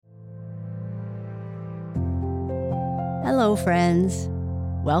Hello, friends.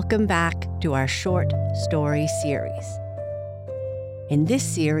 Welcome back to our short story series. In this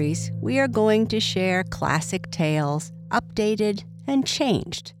series, we are going to share classic tales, updated and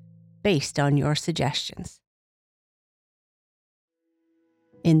changed, based on your suggestions.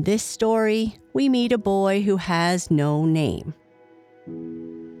 In this story, we meet a boy who has no name.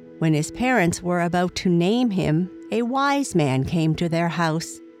 When his parents were about to name him, a wise man came to their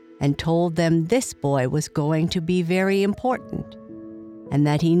house and told them this boy was going to be very important and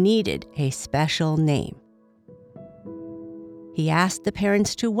that he needed a special name. He asked the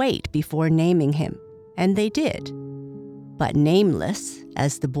parents to wait before naming him, and they did. But Nameless,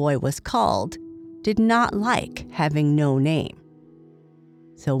 as the boy was called, did not like having no name.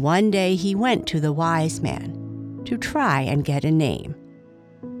 So one day he went to the wise man to try and get a name.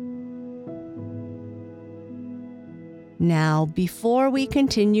 Now, before we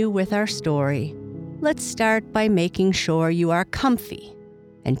continue with our story, let's start by making sure you are comfy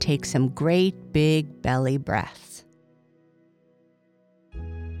and take some great big belly breaths.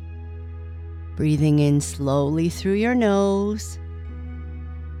 Breathing in slowly through your nose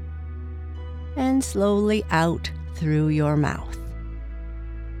and slowly out through your mouth.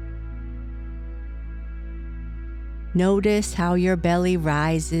 Notice how your belly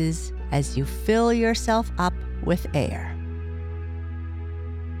rises as you fill yourself up with air.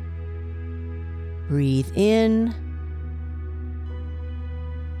 Breathe in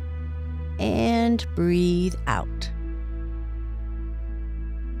and breathe out.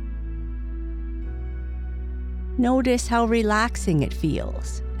 Notice how relaxing it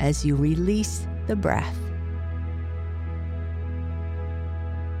feels as you release the breath.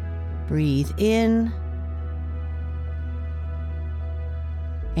 Breathe in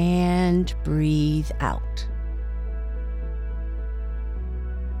and breathe out.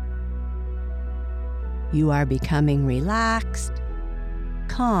 You are becoming relaxed,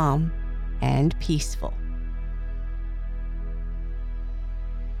 calm, and peaceful.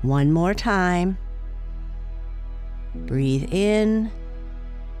 One more time. Breathe in,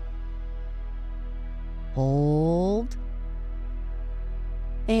 hold,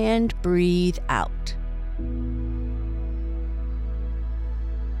 and breathe out.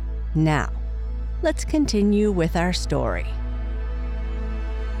 Now, let's continue with our story.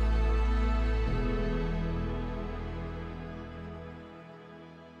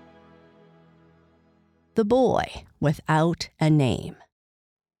 The Boy Without a Name.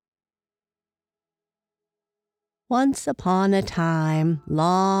 Once upon a time,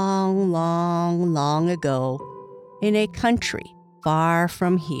 long, long, long ago, in a country far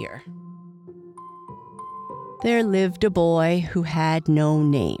from here, there lived a boy who had no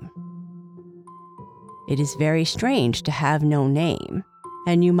name. It is very strange to have no name,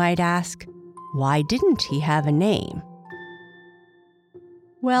 and you might ask, why didn't he have a name?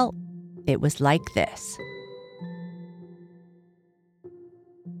 Well, it was like this.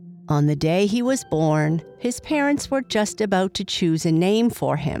 On the day he was born, his parents were just about to choose a name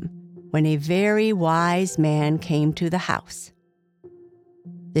for him when a very wise man came to the house.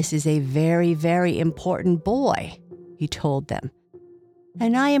 "This is a very, very important boy," he told them,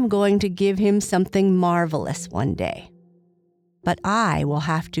 "and I am going to give him something marvelous one day. But I will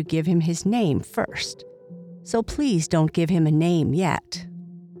have to give him his name first, so please don't give him a name yet."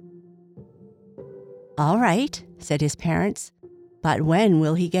 "All right," said his parents, "but when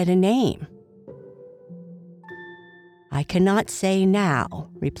will he get a name?" "I cannot say now,"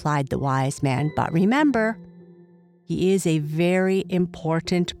 replied the wise man, "but remember, he is a very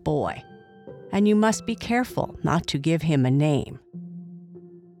important boy, and you must be careful not to give him a name."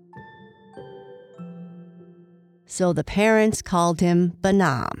 So the parents called him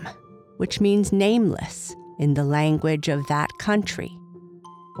Banam, which means nameless in the language of that country,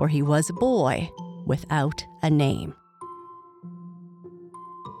 for he was a boy without a name.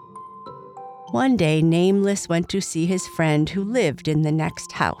 One day, Nameless went to see his friend who lived in the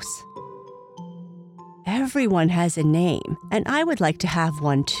next house. "Everyone has a name, and I would like to have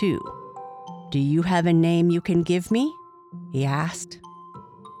one too. Do you have a name you can give me?" he asked.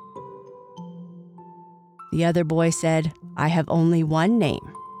 The other boy said, "I have only one name.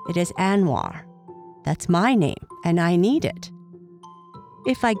 It is Anwar. That's my name, and I need it.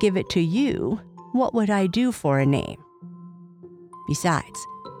 If I give it to you, what would I do for a name? Besides,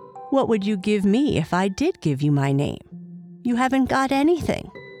 what would you give me if I did give you my name? You haven't got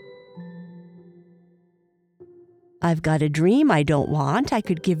anything." "I've got a dream I don't want. I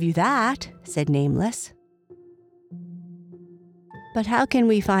could give you that," said Nameless. "But how can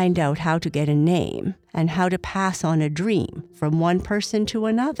we find out how to get a name and how to pass on a dream from one person to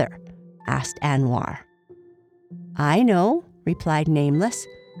another?" asked Anwar. "I know," replied Nameless.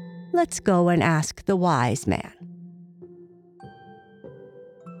 "Let's go and ask the wise man."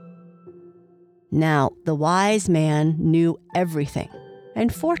 Now, the wise man knew everything,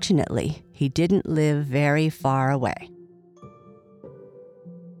 and fortunately, he didn't live very far away.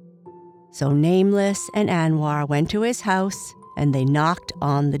 So Nameless and Anwar went to his house, and they knocked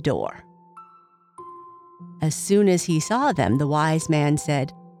on the door. As soon as he saw them, the wise man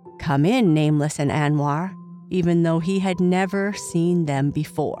said, "Come in, Nameless and Anwar," even though he had never seen them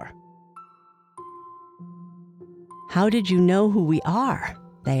before. "How did you know who we are?"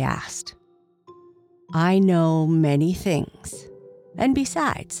 they asked. "I know many things. And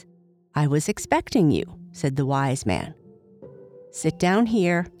besides, I was expecting you," said the wise man. "Sit down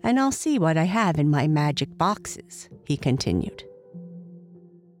here and I'll see what I have in my magic boxes," he continued.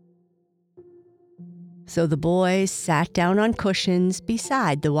 So the boys sat down on cushions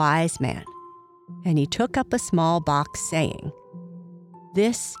beside the wise man, and he took up a small box saying,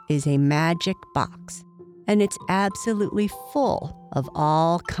 "This is a magic box, and it's absolutely full of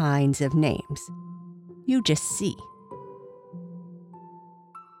all kinds of names. You just see."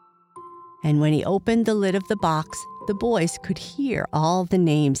 And when he opened the lid of the box, the boys could hear all the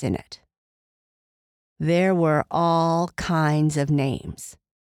names in it. There were all kinds of names.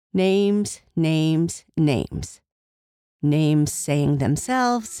 Names, names, names. Names saying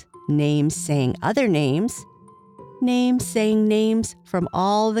themselves, names saying other names, names saying names from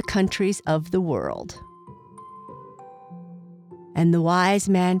all the countries of the world. And the wise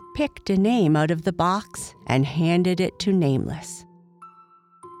man picked a name out of the box and handed it to Nameless.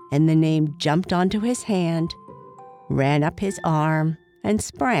 And the name jumped onto his hand, ran up his arm, and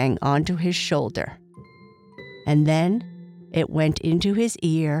sprang onto his shoulder. And then it went into his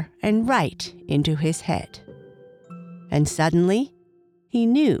ear and right into his head. And suddenly, he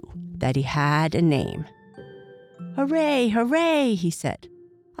knew that he had a name. "Hooray, hooray," he said.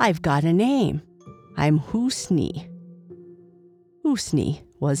 "I've got a name. I'm Husni." Husni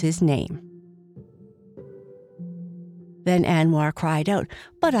was his name. Then Anwar cried out,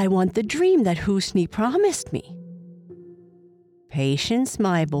 "But I want the dream that Husni promised me." "Patience,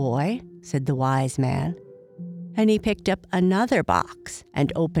 my boy," said the wise man, and he picked up another box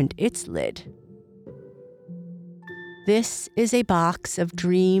and opened its lid. "This is a box of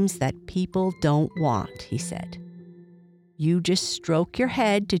dreams that people don't want," he said. "You just stroke your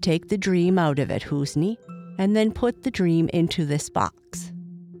head to take the dream out of it, Husni, and then put the dream into this box."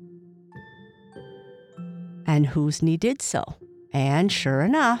 And Husni did so, and sure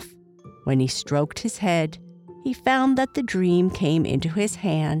enough, when he stroked his head, he found that the dream came into his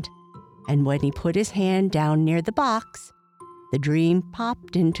hand, and when he put his hand down near the box, the dream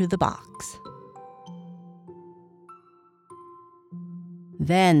popped into the box.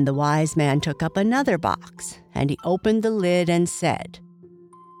 Then the wise man took up another box, and he opened the lid and said,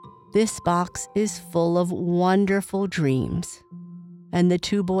 "This box is full of wonderful dreams." And the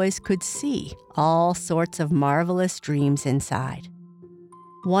two boys could see all sorts of marvelous dreams inside.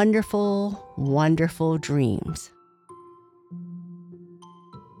 Wonderful, wonderful dreams.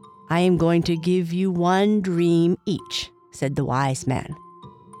 "I am going to give you one dream each," said the wise man.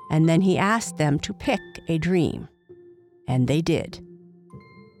 And then he asked them to pick a dream. And they did.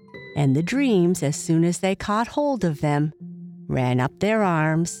 And the dreams, as soon as they caught hold of them, ran up their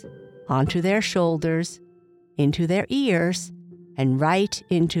arms, onto their shoulders, into their ears, and right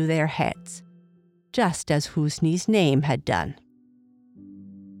into their heads, just as Husni's name had done.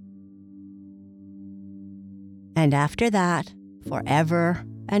 And after that, forever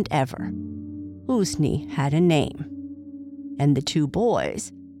and ever, Husni had a name. And the two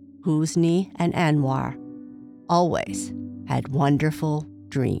boys, Husni and Anwar, always had wonderful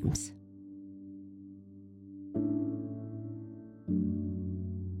dreams.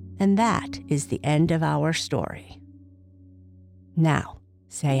 And that is the end of our story. Now,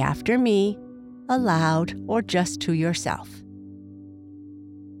 say after me, aloud or just to yourself.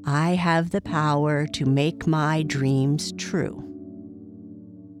 I have the power to make my dreams true.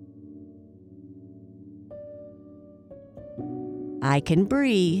 I can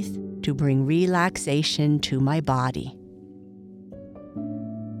breathe to bring relaxation to my body.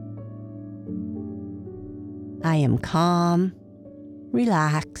 I am calm,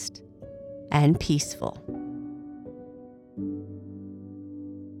 relaxed, and peaceful.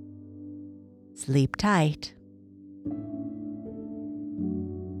 Sleep tight.